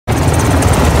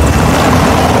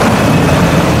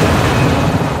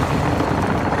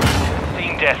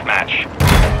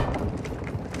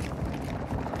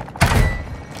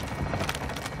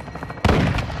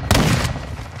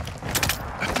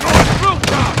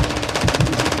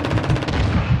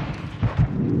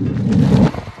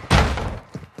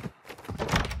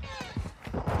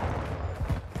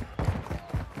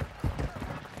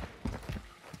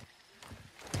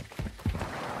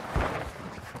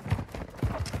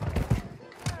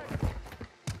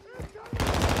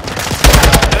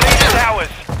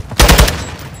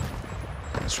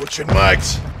Switching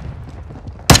mags.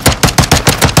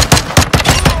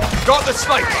 Got the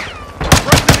sniper.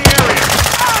 Right in the area.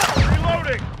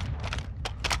 Reloading.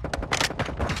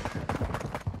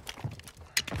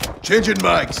 Changing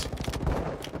mags.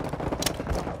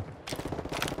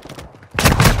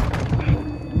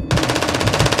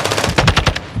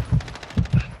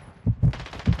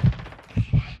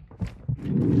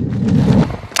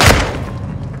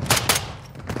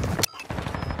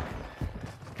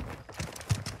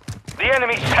 The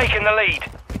enemy's taken the lead.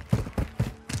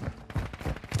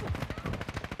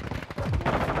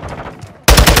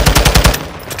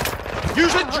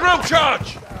 Using drill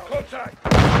charge. Contact.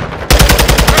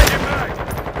 Taking back.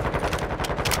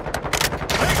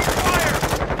 Taking fire.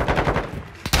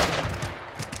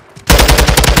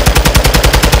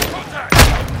 Contact.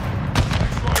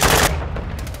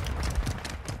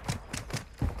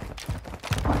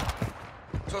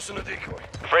 Tossing a decoy.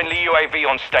 Friendly UAV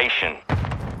on station.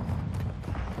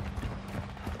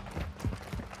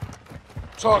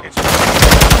 Targets.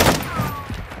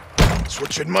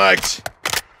 Switching mags.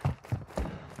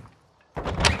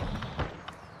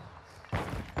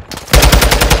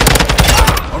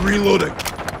 I'm reloading.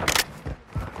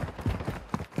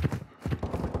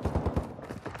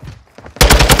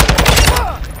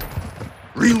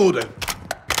 Reloading.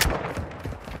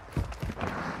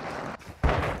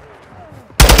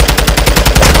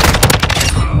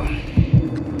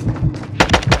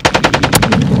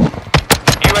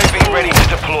 UAV ready to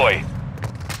deploy.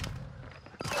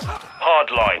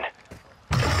 Hardline.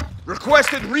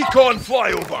 Requested recon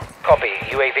flyover. Copy.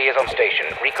 UAV is on station.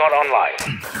 Recon online.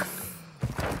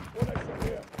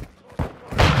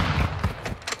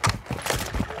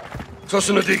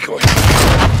 Tossing a decoy.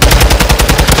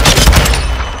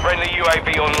 Friendly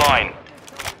UAV online.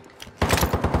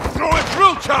 Throwing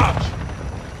drill charge.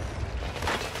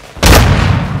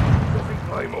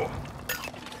 Claymore.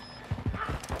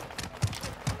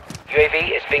 UAV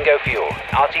is bingo fuel.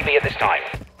 RTB at this time.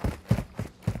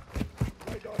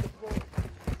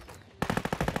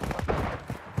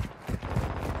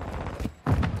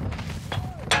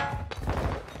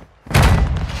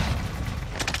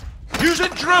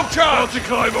 Using drill charge.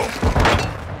 Multi-Claymore.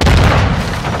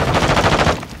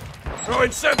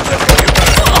 Throwing septic.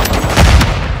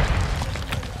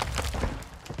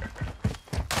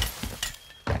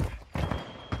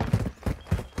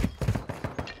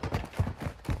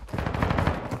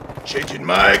 Changing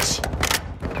mags.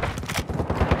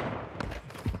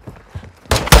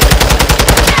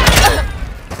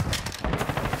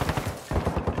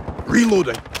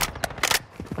 Reloading.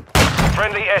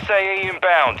 Friendly SAE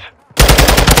inbound.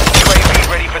 UAV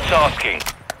ready for tasking.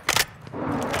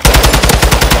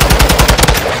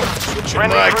 Switching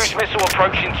Friendly mags. cruise missile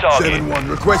approaching target. 7-1,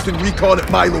 requesting recon at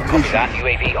my location. That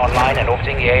UAV online and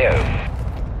orbiting the AO.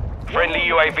 Friendly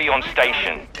UAV on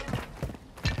station.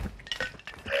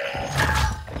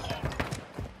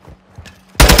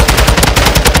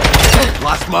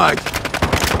 Last mag.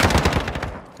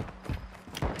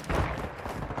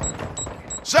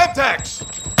 Semtex!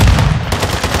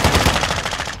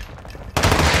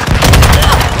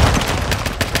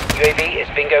 UAV is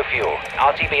bingo fuel.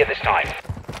 RTB at this time.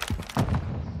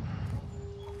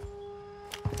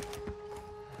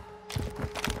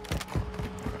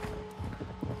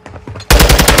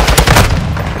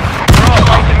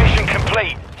 Bravo, mission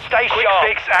complete. Stay sharp.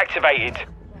 Quick fix activated.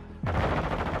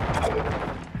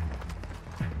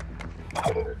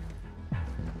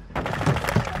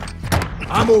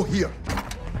 Ammo here.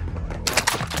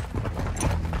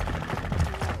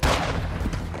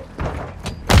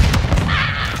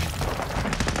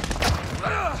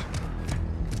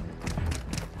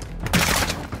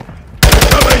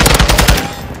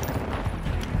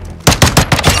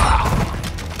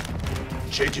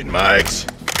 Changing mags.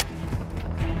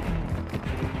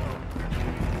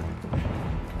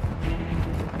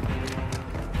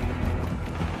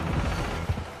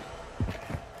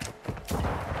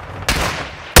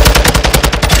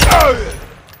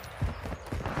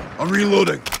 I'm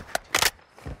reloading.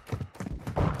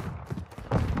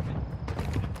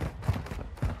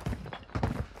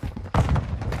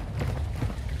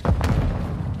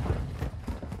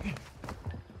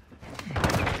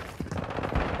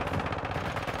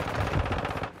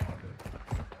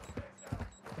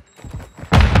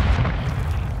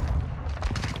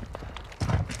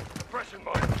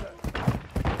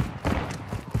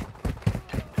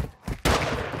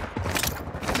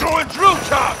 Throwing drill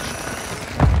charge!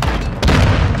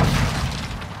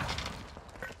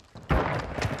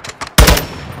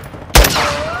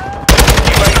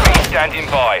 UAV standing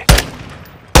by.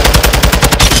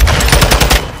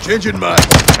 Changing mag.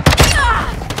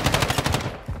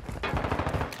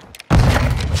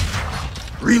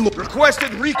 Reload.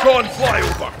 Requested recon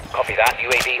flyover. Copy that.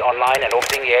 UAV online and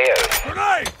orbiting the AO.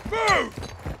 Grenade! Move!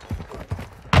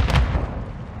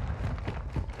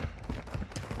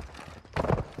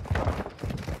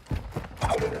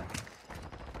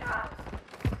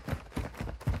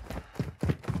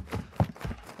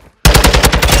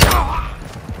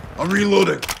 I'm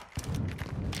reloading.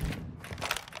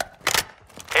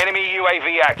 Enemy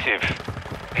UAV active.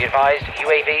 Be advised,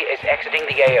 UAV is exiting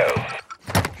the AO.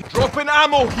 Dropping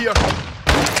ammo here.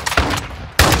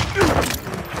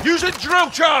 Using drill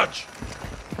charge.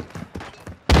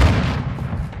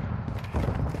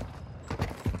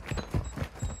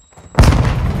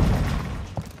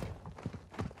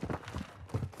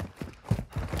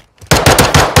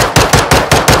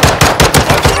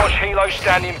 Overwatch Helo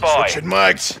standing by. Switching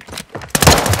mags.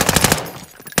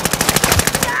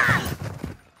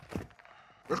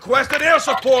 Requested air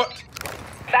support.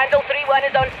 Vandal 3-1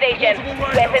 is on station.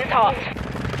 Weapons hot.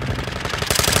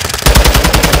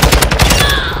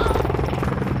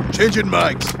 Changing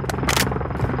mags.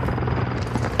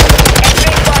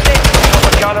 X-ray spotted.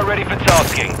 Gunner ready for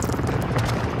tasking.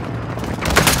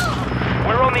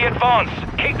 We're on the advance.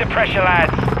 Keep the pressure,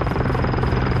 lads.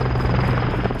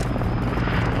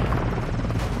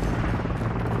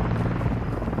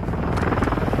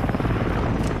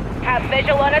 Have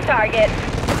visual on a target.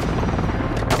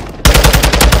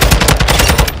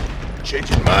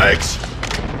 Changing mags.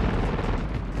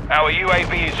 Our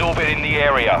UAV is orbiting the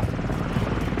area.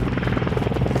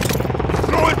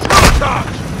 Throwing drill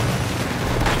charge.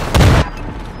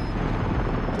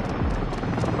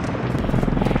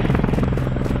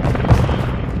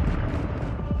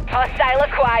 Hostile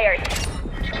acquired.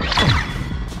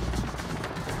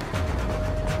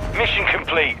 Mission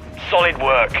complete. Solid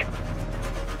work.